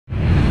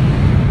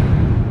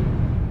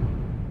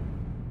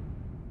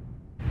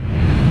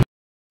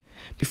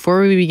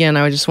Before we begin,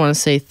 I just want to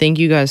say thank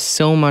you guys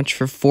so much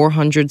for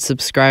 400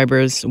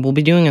 subscribers. We'll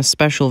be doing a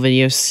special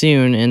video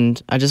soon,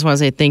 and I just want to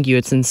say thank you.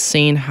 It's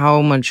insane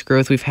how much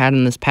growth we've had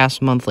in this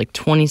past month, like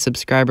 20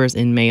 subscribers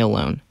in May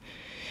alone.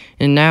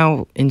 And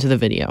now, into the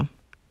video.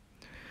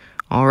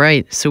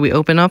 Alright, so we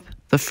open up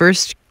the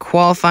first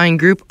qualifying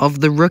group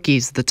of the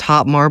rookies. The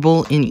top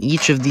marble in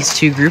each of these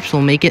two groups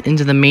will make it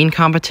into the main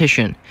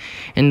competition.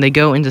 And they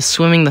go into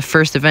swimming the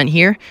first event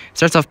here.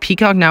 Starts off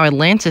Peacock, now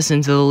Atlantis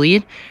into the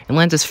lead.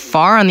 Atlantis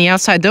far on the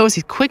outside though, as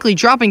he's quickly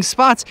dropping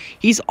spots.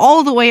 He's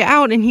all the way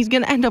out, and he's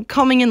going to end up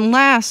coming in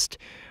last.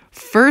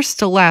 First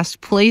to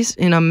last place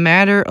in a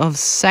matter of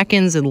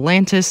seconds.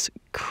 Atlantis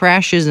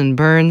crashes and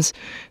burns.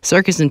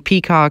 Circus and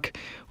Peacock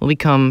will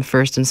become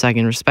first and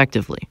second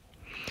respectively.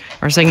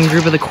 Our second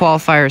group of the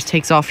qualifiers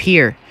takes off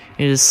here.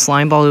 It is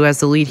Slimeball who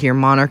has the lead here.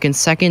 Monarch in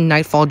second.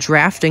 Nightfall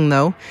drafting,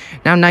 though.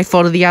 Now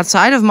Nightfall to the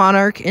outside of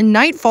Monarch, and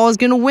Nightfall is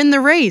going to win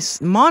the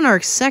race.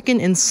 Monarch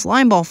second, and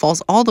Slimeball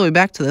falls all the way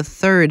back to the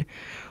third.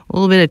 A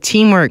little bit of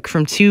teamwork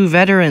from two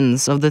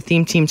veterans of the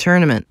Theme Team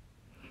tournament.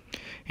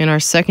 And our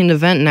second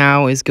event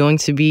now is going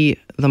to be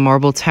the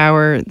Marble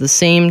Tower, the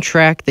same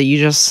track that you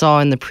just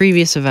saw in the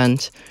previous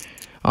event,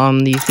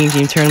 the Theme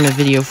Team tournament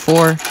video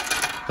 4,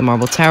 the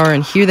Marble Tower,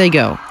 and here they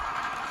go.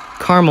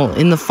 Carmel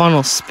in the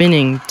funnel,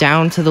 spinning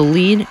down to the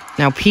lead.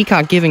 Now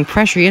Peacock giving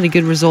pressure. He had a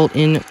good result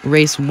in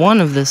race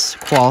 1 of this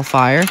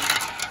qualifier.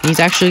 And he's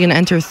actually going to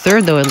enter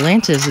third, though.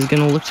 Atlantis is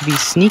going to look to be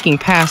sneaking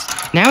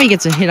past. Now he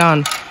gets a hit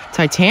on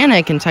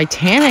Titanic, and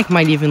Titanic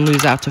might even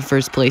lose out to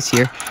first place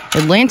here.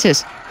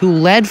 Atlantis, who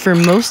led for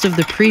most of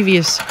the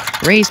previous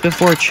race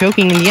before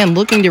choking in the end,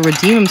 looking to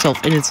redeem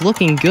himself, and it's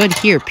looking good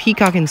here.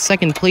 Peacock in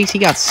second place. He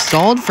got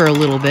stalled for a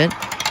little bit,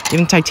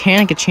 giving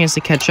Titanic a chance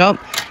to catch up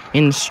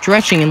and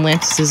stretching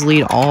Atlantis'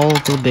 lead all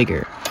the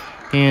bigger.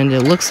 And it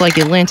looks like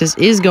Atlantis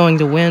is going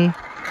to win.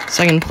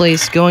 Second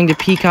place going to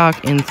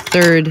Peacock, and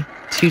third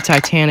to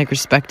Titanic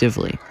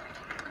respectively.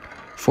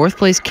 Fourth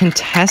place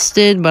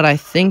contested, but I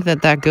think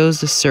that goes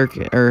to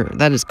Circus, or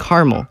that is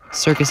Carmel.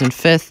 Circus in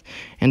fifth,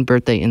 and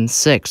Birthday in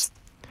sixth.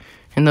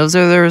 And those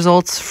are the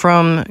results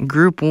from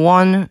Group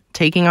 1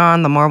 taking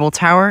on the Marble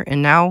Tower.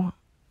 And now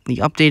the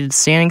updated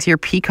standings here.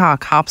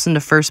 Peacock hops into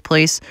first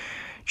place,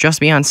 just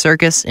beyond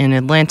Circus, and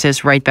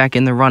Atlantis right back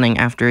in the running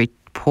after a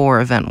poor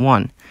event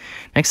 1.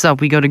 Next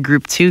up, we go to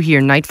Group 2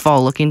 here.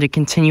 Nightfall looking to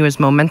continue his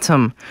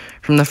momentum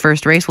from the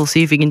first race. We'll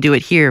see if he can do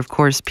it here. Of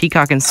course,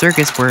 Peacock and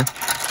Circus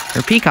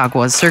Peacock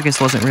was. Circus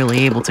wasn't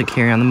really able to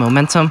carry on the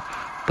momentum,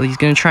 but he's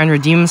going to try and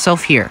redeem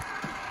himself here.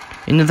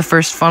 Into the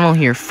first funnel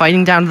here,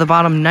 fighting down to the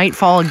bottom.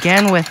 Nightfall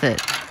again with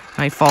it.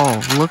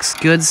 Nightfall looks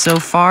good so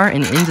far,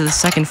 and into the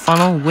second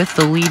funnel with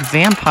the lead.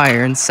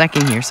 Vampire in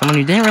second here. Someone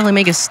who didn't really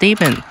make a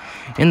statement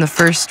in the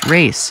first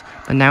race,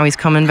 but now he's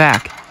coming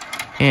back.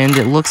 And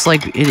it looks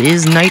like it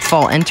is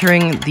Nightfall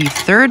entering the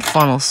third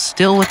funnel,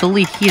 still with the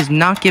lead. He is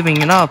not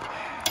giving it up.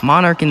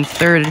 Monarch in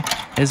third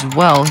as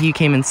well. He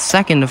came in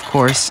second, of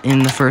course,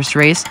 in the first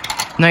race.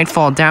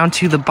 Nightfall down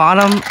to the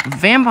bottom.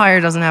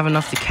 Vampire doesn't have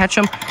enough to catch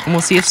him, and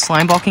we'll see if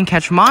Slimeball can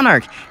catch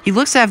Monarch. He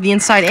looks to have the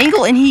inside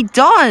angle, and he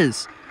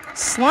does!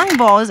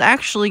 Slimeball is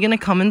actually going to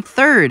come in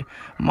third.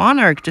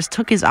 Monarch just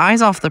took his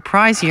eyes off the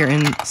prize here,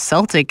 and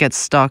Celtic gets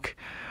stuck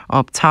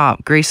up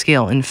top.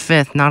 Grayscale in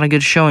fifth. Not a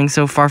good showing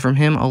so far from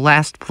him. A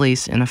last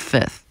place in a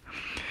fifth.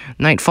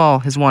 Nightfall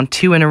has won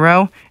 2 in a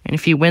row, and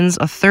if he wins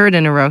a third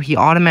in a row, he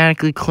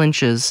automatically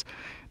clinches,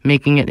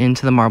 making it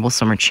into the Marble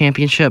Summer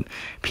Championship.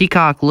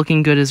 Peacock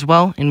looking good as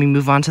well, and we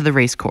move on to the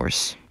race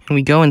course. And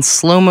we go in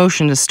slow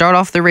motion to start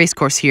off the race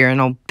course here,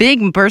 and a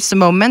big burst of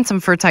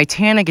momentum for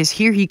Titanic as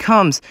here he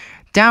comes.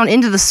 Down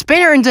into the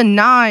spinner and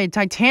denied.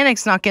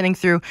 Titanic's not getting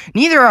through.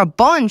 Neither are a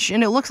bunch,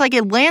 and it looks like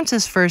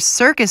Atlantis first,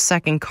 Circus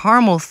second,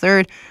 Carmel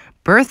third,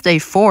 Birthday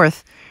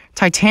fourth.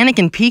 Titanic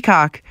and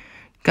Peacock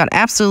got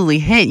absolutely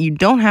hit. You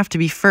don't have to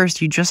be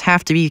first, you just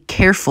have to be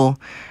careful.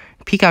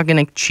 Peacock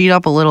gonna cheat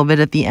up a little bit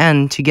at the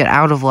end to get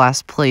out of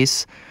last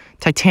place.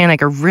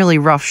 Titanic, a really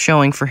rough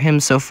showing for him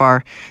so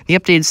far. The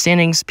updated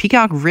standings,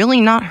 Peacock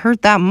really not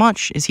hurt that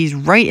much as he's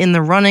right in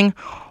the running.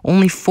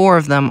 Only 4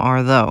 of them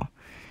are though.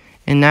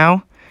 And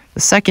now, the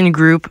second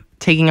group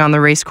taking on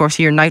the race course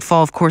here.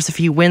 Nightfall, of course, if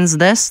he wins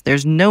this,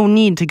 there's no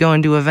need to go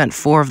into event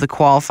 4 of the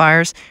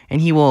qualifiers,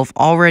 and he will have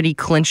already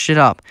clinched it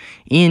up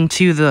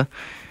into the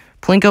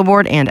Plinko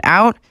board and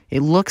out.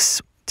 It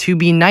looks to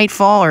be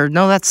Nightfall, or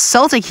no, that's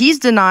Celtic. He's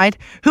denied.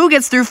 Who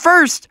gets through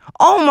first?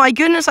 Oh my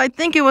goodness, I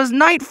think it was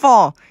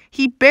Nightfall.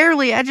 He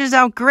barely edges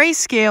out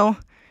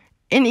Grayscale,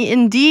 and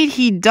indeed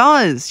he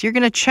does. You're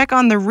going to check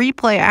on the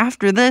replay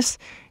after this.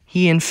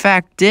 He in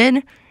fact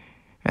did.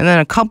 And then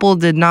a couple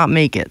did not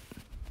make it.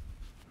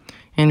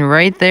 And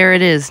right there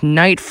it is,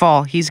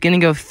 Nightfall. He's going to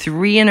go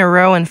 3 in a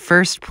row in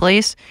first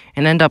place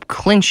and end up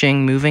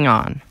clinching, moving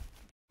on.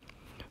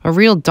 A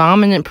real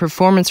dominant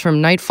performance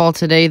from Nightfall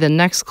today. The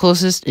next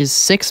closest is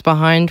 6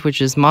 behind,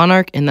 which is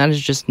Monarch, and that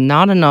is just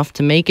not enough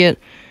to make it.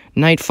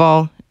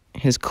 Nightfall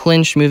has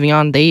clinched, moving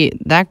on.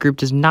 That group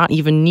does not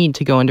even need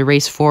to go into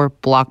race 4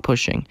 block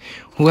pushing.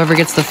 Whoever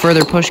gets the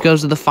further push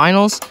goes to the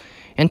finals.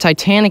 And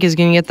Titanic is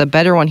going to get the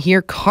better one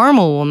here.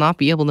 Carmel will not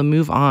be able to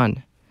move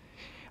on.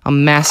 A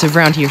massive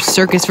round here.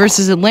 Circus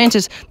versus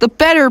Atlantis. The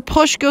better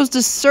push goes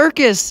to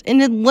Circus,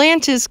 and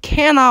Atlantis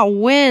cannot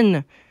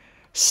win.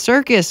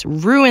 Circus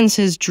ruins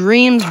his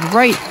dreams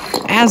right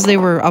as they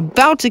were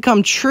about to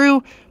come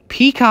true.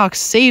 Peacock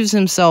saves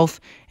himself,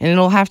 and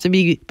it'll have to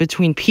be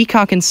between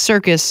Peacock and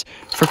Circus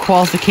for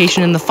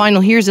qualification in the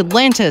final. Here's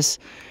Atlantis.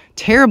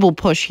 Terrible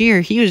push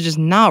here. He was just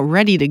not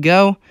ready to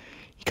go.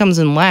 He comes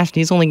in last, and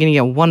he's only going to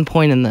get 1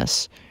 point in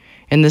this.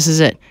 And this is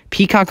it.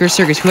 Peacock or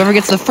Circus. Whoever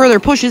gets the further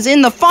push is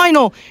in the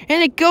final.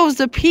 And it goes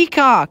to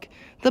Peacock.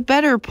 The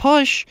better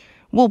push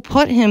will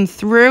put him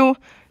through.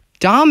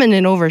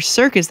 Dominant over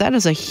Circus. That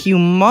is a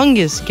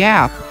humongous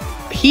gap.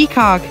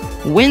 Peacock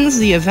wins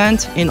the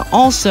event and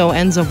also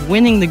ends up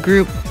winning the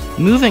group,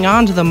 moving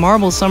on to the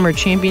Marble Summer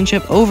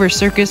Championship over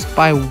Circus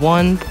by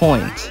 1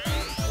 point.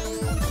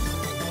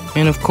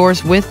 And of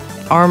course, with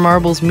our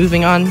marbles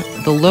moving on,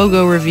 the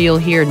logo reveal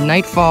here,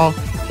 Nightfall,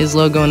 his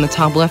logo in the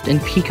top left,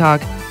 and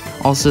Peacock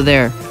also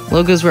there.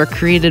 Logos were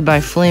created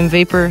by Flame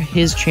Vapor.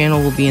 His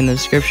channel will be in the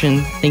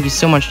description. Thank you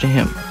so much to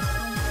him.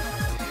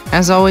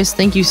 As always,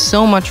 thank you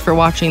so much for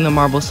watching the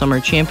Marble Summer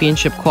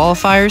Championship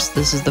qualifiers.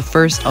 This is the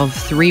first of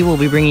 3. We'll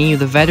be bringing you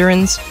the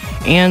veterans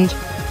and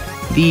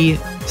the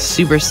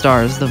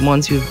superstars, the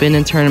ones who have been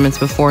in tournaments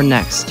before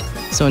next.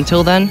 So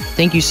until then,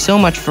 thank you so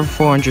much for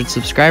 400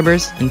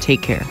 subscribers, and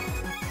take care.